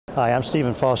Hi, I'm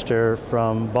Stephen Foster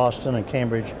from Boston and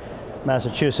Cambridge,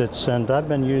 Massachusetts, and I've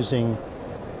been using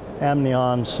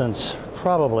amnion since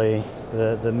probably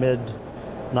the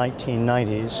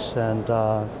mid-1990s, and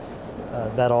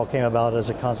that all came about as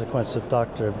a consequence of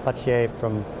Dr. Battier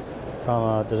from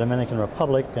the Dominican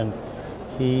Republic, and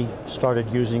he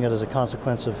started using it as a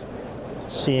consequence of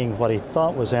seeing what he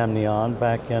thought was amnion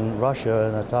back in Russia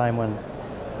in a time when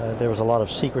there was a lot of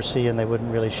secrecy and they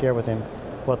wouldn't really share with him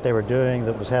what they were doing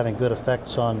that was having good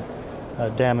effects on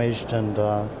damaged and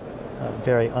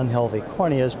very unhealthy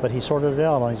corneas, but he sorted it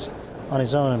out on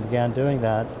his own and began doing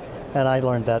that, and I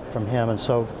learned that from him. And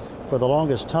so for the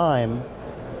longest time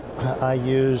I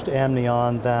used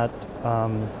amnion that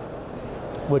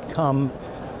would come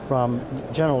from,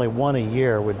 generally one a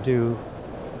year would do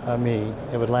me.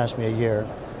 It would last me a year.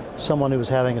 Someone who was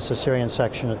having a cesarean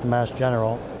section at the Mass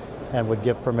General and would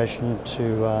give permission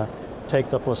to take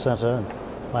the placenta, and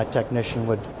my technician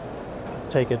would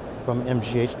take it from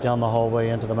MGH down the hallway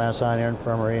into the Mass Eye and Ear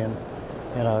Infirmary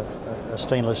in a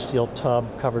stainless steel tub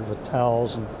covered with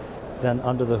towels, and then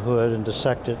under the hood and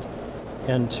dissect it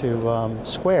into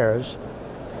squares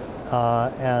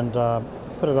and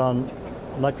put it on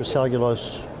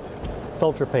nitrocellulose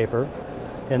filter paper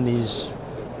in these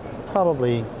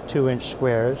probably 2-inch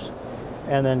squares,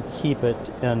 and then keep it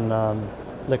in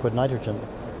liquid nitrogen.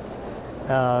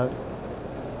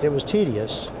 It was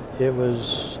tedious, it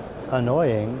was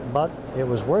annoying, but it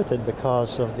was worth it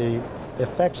because of the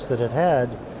effects that it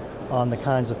had on the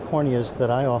kinds of corneas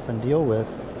that I often deal with.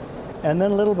 And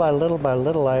then little by little by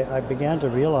little, I began to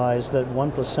realize that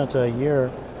one placenta a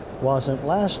year wasn't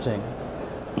lasting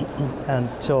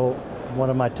until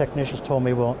one of my technicians told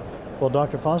me, well,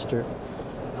 Dr. Foster,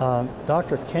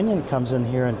 Dr. Kenyon comes in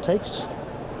here and takes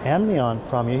amnion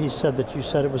from you. He said that you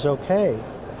said it was okay.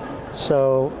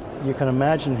 So you can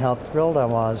imagine how thrilled I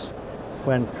was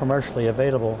when commercially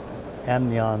available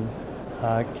amnion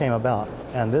came about.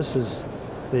 And this is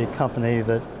the company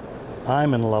that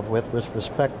I'm in love with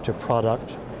respect to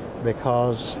product,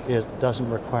 because it doesn't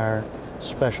require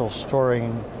special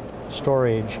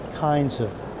storage kinds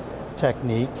of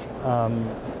technique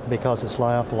because it's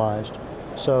lyophilized.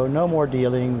 So no more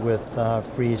dealing with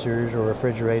freezers or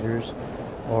refrigerators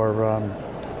or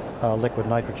liquid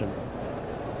nitrogen.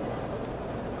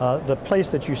 The place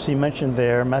that you see mentioned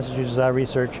there, Massachusetts Eye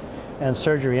Research and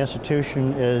Surgery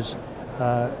Institution, is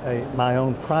my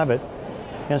own private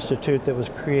institute that was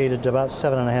created about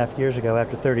 7.5 years ago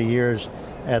after 30 years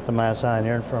at the Mass Eye and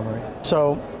Ear Infirmary.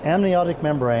 So amniotic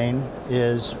membrane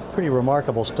is pretty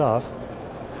remarkable stuff.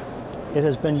 It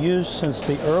has been used since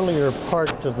the earlier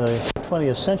part of the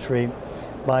 20th century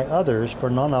by others for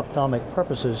non-ophthalmic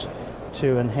purposes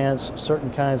to enhance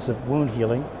certain kinds of wound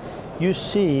healing. You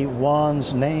see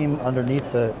Juan's name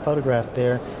underneath the photograph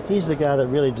there. He's the guy that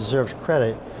really deserves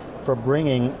credit for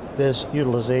bringing this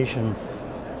utilization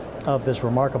of this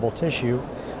remarkable tissue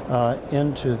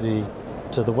into the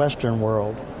Western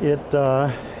world. It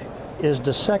is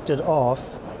dissected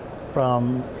off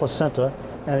from placenta,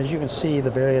 and as you can see the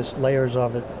various layers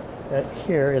of it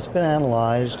here, it's been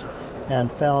analyzed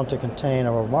and found to contain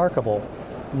a remarkable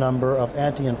number of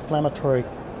anti-inflammatory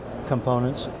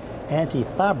components,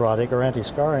 anti-fibrotic or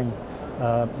anti-scarring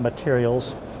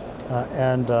materials,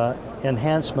 and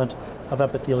enhancement of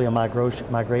epithelial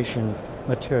migration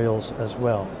materials as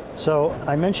well. So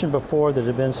I mentioned before that it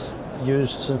had been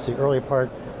used since the early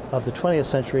part of the 20th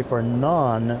century for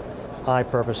non-eye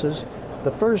purposes.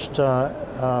 The first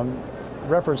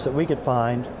reference that we could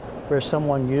find where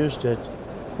someone used it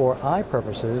for eye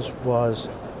purposes was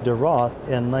de Roth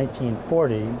in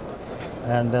 1940,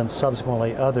 and then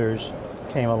subsequently others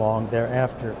came along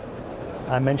thereafter.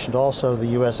 I mentioned also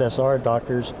the USSR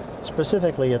doctors,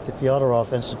 specifically at the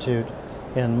Fyodorov Institute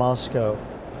in Moscow.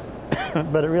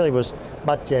 But it really was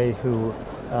Battier who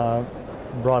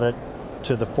brought it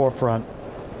to the forefront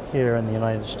here in the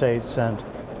United States and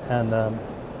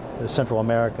the Central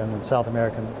American and South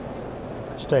American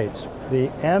states. The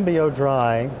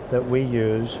AmbioDry that we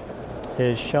use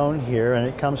is shown here, and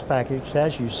it comes packaged,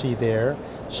 as you see there,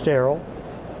 sterile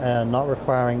and not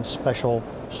requiring special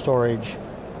storage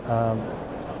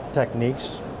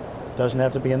techniques. Doesn't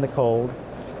have to be in the cold.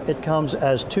 It comes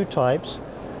as two types,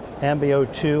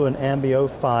 Ambio 2 and Ambio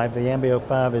 5. The Ambio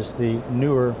 5 is the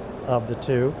newer of the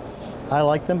two. I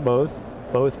like them both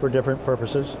for different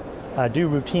purposes. I do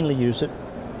routinely use it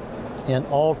in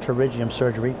all pterygium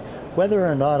surgery, whether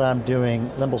or not I'm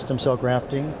doing limbal stem cell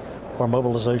grafting or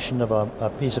mobilization of a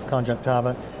piece of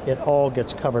conjunctiva. It all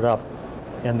gets covered up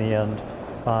in the end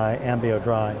by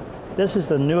AmbioDry. This is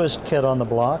the newest kit on the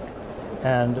block,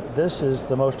 and this is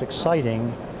the most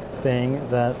exciting thing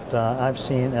that I've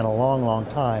seen in a long, long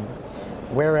time.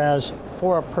 Whereas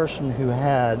for a person who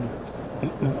had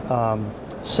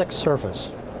sick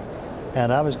surface,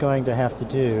 and I was going to have to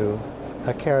do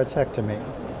a keratectomy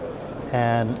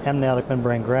and amniotic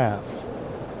membrane graft,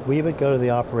 we would go to the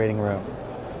operating room,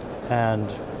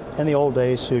 and in the old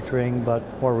days suturing, but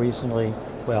more recently,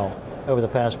 well, over the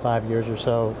past 5 years or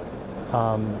so,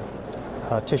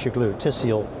 tissue glue,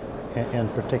 Tisseal in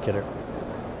particular.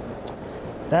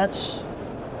 That's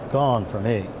gone for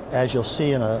me. As you'll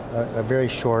see in a very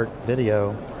short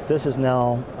video, this is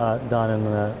now done in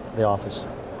the office,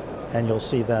 and you'll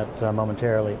see that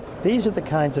momentarily. These are the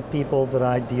kinds of people that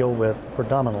I deal with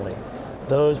predominantly.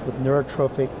 Those with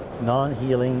neurotrophic,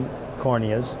 non-healing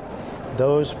corneas,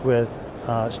 those with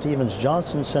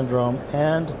Stevens-Johnson syndrome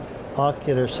and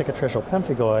ocular cicatricial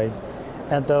pemphigoid,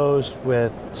 and those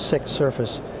with sick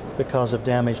surface because of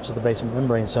damage to the basement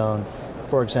membrane zone.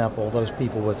 For example, those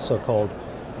people with so-called,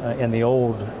 in the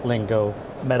old lingo,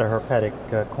 metaherpetic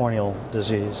corneal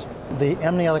disease. The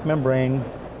amniotic membrane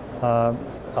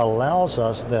allows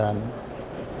us then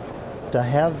to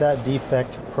have that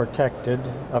defect protected,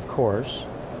 of course,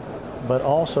 but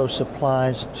also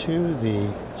supplies to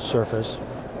the surface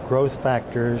growth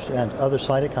factors and other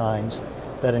cytokines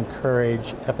that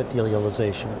encourage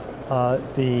epithelialization.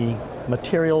 The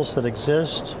materials that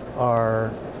exist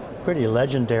are pretty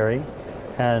legendary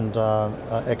and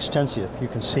extensive. You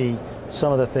can see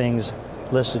some of the things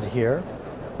listed here,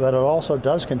 but it also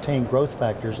does contain growth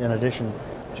factors in addition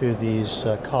to these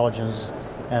collagens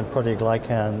and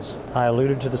proteoglycans. I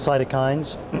alluded to the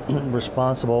cytokines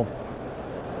responsible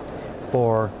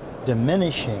for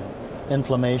diminishing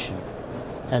inflammation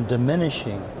and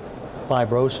diminishing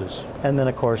fibrosis. And then,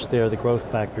 of course, there are the growth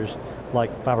factors like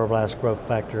fibroblast growth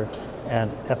factor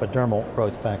and epidermal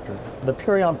growth factor. The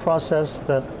Purion process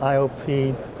that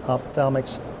IOP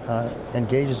Ophthalmics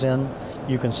engages in,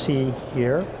 you can see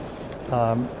here,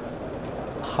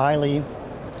 highly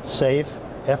safe,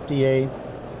 FDA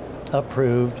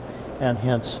approved, and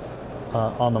hence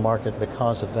on the market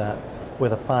because of that,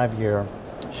 with a 5-year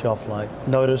shelf life.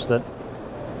 Notice that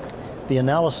the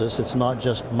analysis, it's not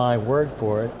just my word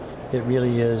for it, it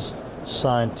really is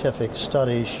scientific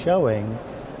studies showing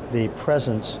the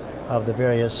presence of the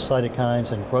various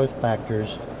cytokines and growth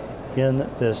factors in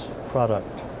this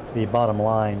product. The bottom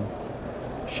line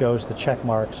shows the check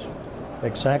marks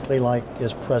exactly like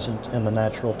is present in the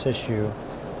natural tissue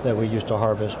that we used to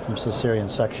harvest from cesarean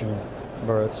section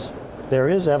births. There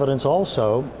is evidence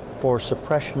also for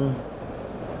suppression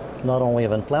not only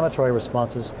of inflammatory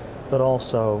responses but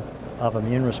also of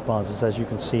immune responses, as you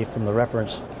can see from the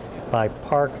reference by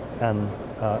Park and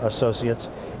Associates,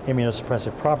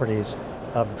 Immunosuppressive Properties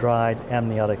of Dried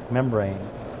Amniotic Membrane,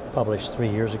 published 3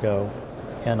 years ago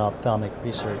in Ophthalmic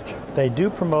Research. They do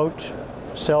promote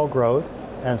cell growth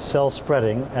and cell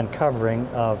spreading and covering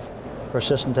of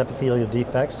persistent epithelial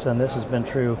defects, and this has been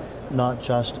true not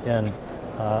just in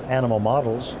animal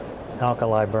models,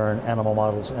 alkali burn animal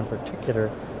models in particular,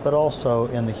 but also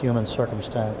in the human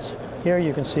circumstance. Here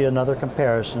you can see another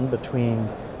comparison between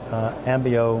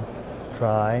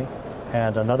AmbioDry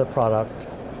and another product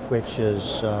which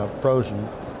is frozen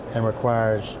and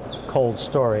requires cold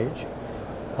storage.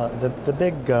 The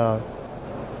big,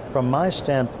 from my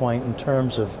standpoint in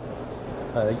terms of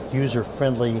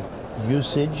user-friendly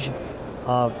usage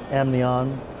of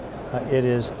amnion, it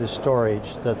is the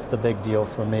storage that's the big deal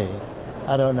for me.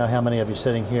 I don't know how many of you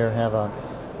sitting here have a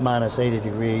minus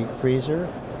 80-degree freezer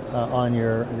on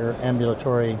your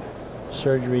ambulatory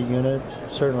surgery unit.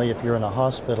 Certainly if you're in a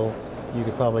hospital, you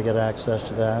could probably get access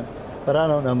to that. But I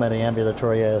don't know many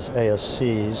ambulatory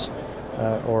ASCs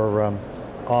or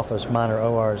office minor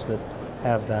ORs that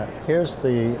have that. Here's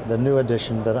the new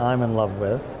edition that I'm in love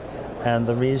with, and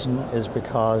the reason is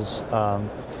because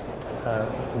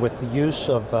with the use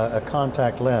of a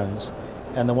contact lens,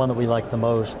 and the one that we like the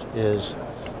most is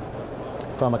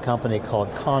from a company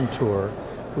called Contour.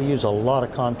 We use a lot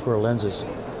of Contour lenses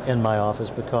in my office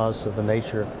because of the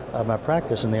nature of my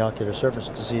practice in the ocular surface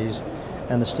disease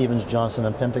and the Stevens-Johnson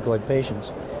and pemphigoid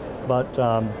patients. But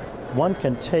one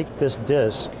can take this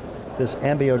disc, this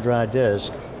AmbioDry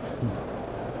disc,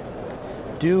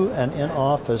 do an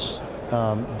in-office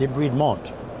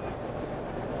debridement,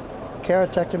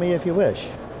 keratectomy if you wish.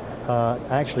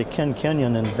 Actually, Ken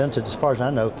Kenyon invented, as far as I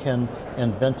know, Ken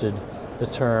invented the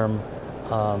term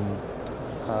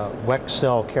Weck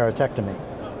cell keratectomy,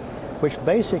 which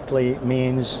basically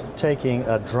means taking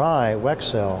a dry Weck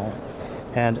cell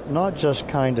and not just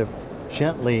kind of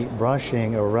gently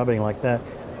brushing or rubbing like that,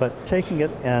 but taking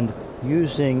it and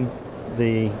using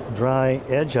the dry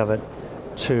edge of it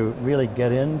to really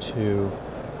get into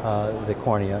the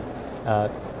cornea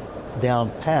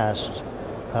down past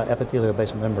epithelial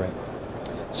basement membrane.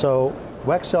 So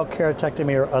wax cell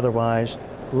keratectomy or otherwise,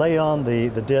 lay on the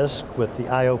disc with the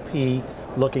IOP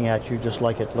looking at you just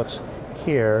like it looks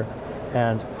here,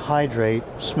 and hydrate,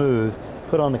 smooth,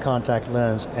 put on the contact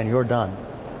lens, and you're done.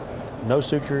 No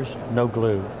sutures, no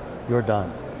glue, you're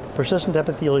done. Persistent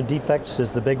epithelial defects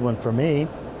is the big one for me,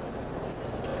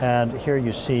 and here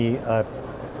you see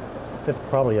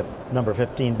probably a number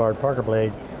 15 barred Parker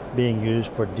blade being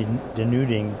used for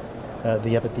denuding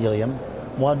the epithelium.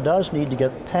 One does need to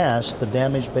get past the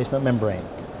damaged basement membrane.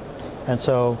 And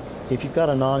so if you've got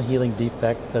a non-healing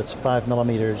defect that's 5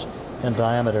 millimeters in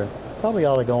diameter, probably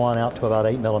ought to go on out to about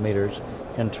 8 millimeters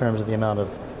in terms of the amount of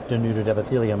denuded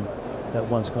epithelium that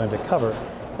one's going to cover.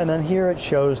 And then here it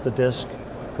shows the disc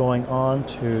going on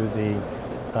to the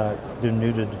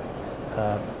denuded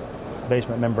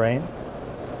basement membrane.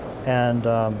 And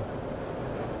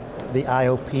the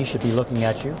IOP should be looking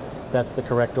at you. That's the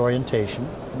correct orientation.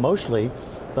 Mostly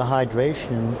the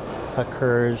hydration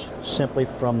occurs simply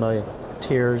from the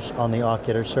tears on the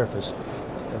ocular surface.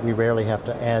 We rarely have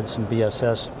to add some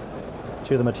BSS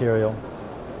to the material.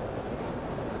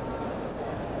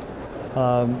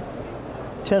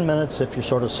 10 minutes if you're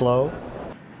sort of slow.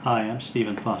 Hi, I'm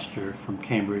Stephen Foster from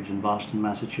Cambridge and Boston,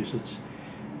 Massachusetts.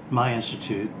 My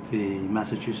institute, the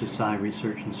Massachusetts Eye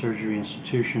Research and Surgery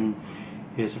Institution,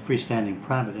 is a freestanding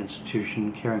private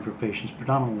institution caring for patients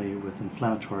predominantly with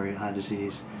inflammatory eye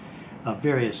disease of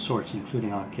various sorts,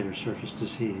 including ocular surface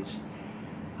disease.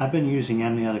 I've been using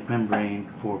amniotic membrane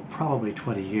for probably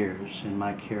 20 years in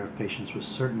my care of patients with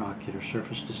certain ocular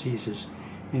surface diseases,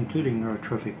 including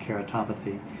neurotrophic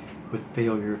keratopathy with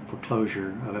failure for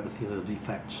closure of epithelial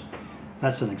defects.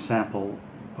 That's an example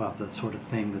of the sort of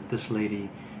thing that this lady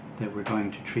that we're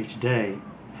going to treat today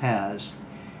has.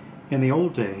 In the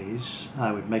old days,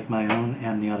 I would make my own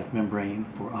amniotic membrane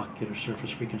for ocular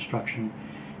surface reconstruction.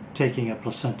 Taking a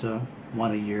placenta,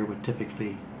 one a year, would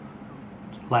typically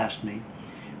last me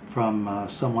from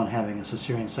someone having a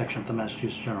cesarean section at the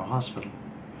Massachusetts General Hospital.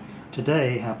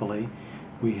 Today, happily,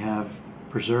 we have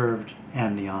preserved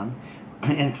amnion,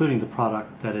 including the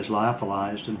product that is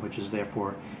lyophilized and which is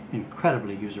therefore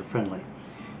incredibly user-friendly.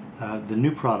 The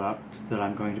new product that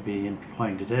I'm going to be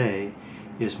employing today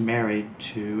is married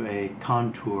to a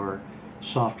contour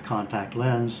soft contact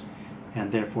lens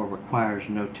and therefore requires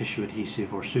no tissue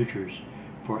adhesive or sutures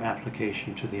for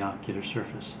application to the ocular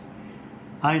surface.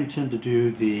 I intend to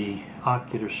do the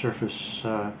ocular surface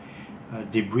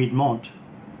debridement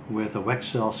with a wax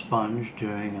cell sponge,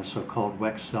 doing a so-called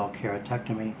wax cell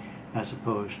keratectomy as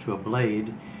opposed to a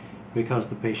blade, because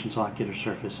the patient's ocular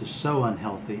surface is so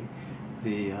unhealthy,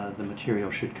 the material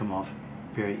should come off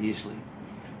very easily.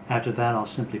 After that, I'll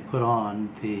simply put on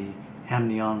the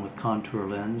amnion with contour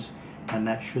lens, and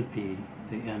that should be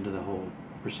the end of the whole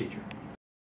procedure.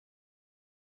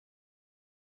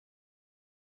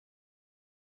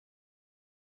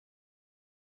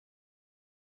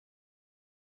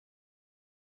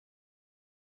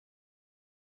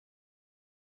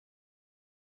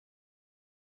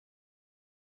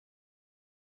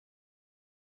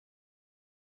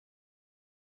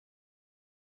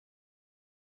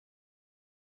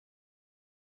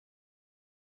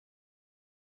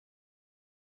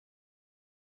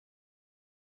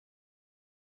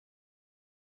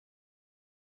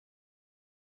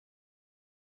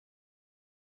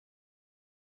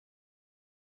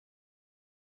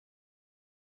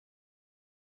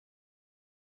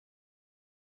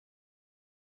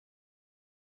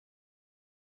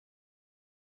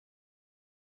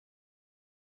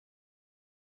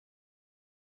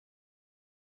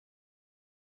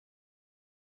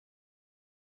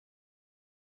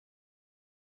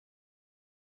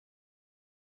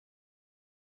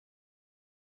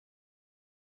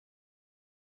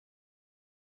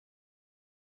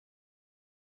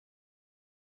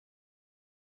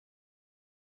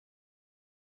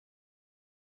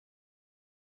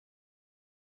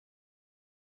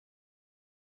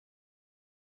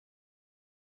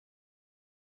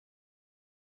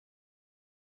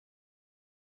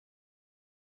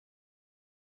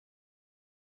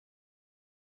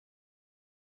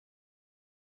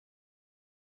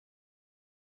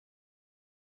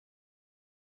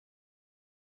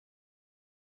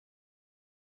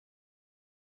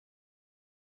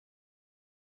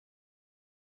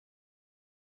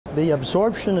 The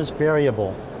absorption is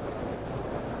variable.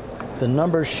 The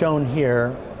numbers shown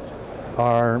here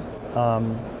are,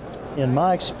 in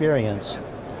my experience,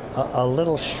 a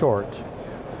little short.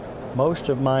 Most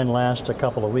of mine last a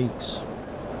couple of weeks.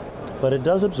 But it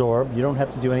does absorb. You don't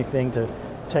have to do anything to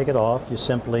take it off. You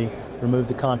simply remove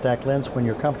the contact lens when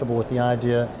you're comfortable with the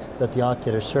idea that the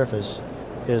ocular surface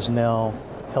is now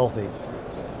healthy.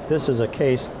 This is a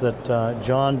case that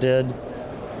John did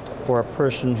for a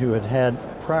person who had had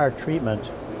prior treatment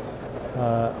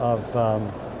of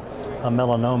a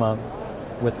melanoma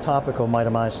with topical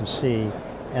mitomycin C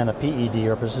and a PED,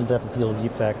 or persistent epithelial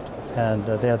defect, and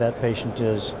there that patient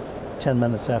is 10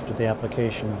 minutes after the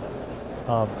application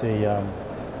of the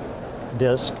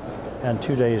disc, and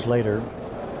 2 days later,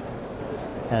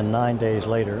 and 9 days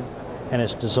later, and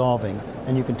it's dissolving.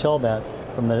 And you can tell that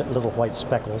from the little white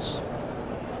speckles.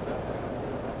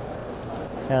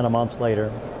 And a month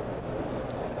later.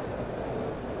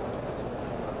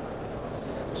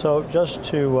 So just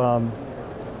to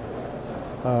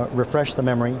refresh the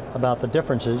memory about the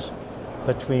differences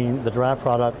between the dry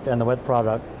product and the wet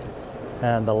product,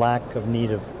 and the lack of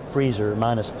need of freezer,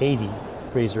 -80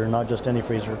 freezer, not just any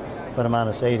freezer, but a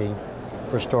 -80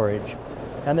 for storage.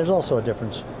 And there's also a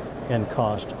difference in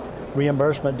cost.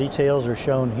 Reimbursement details are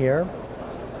shown here.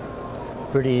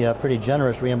 Pretty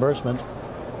generous reimbursement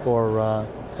for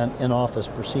an in-office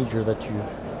procedure that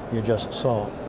you just saw.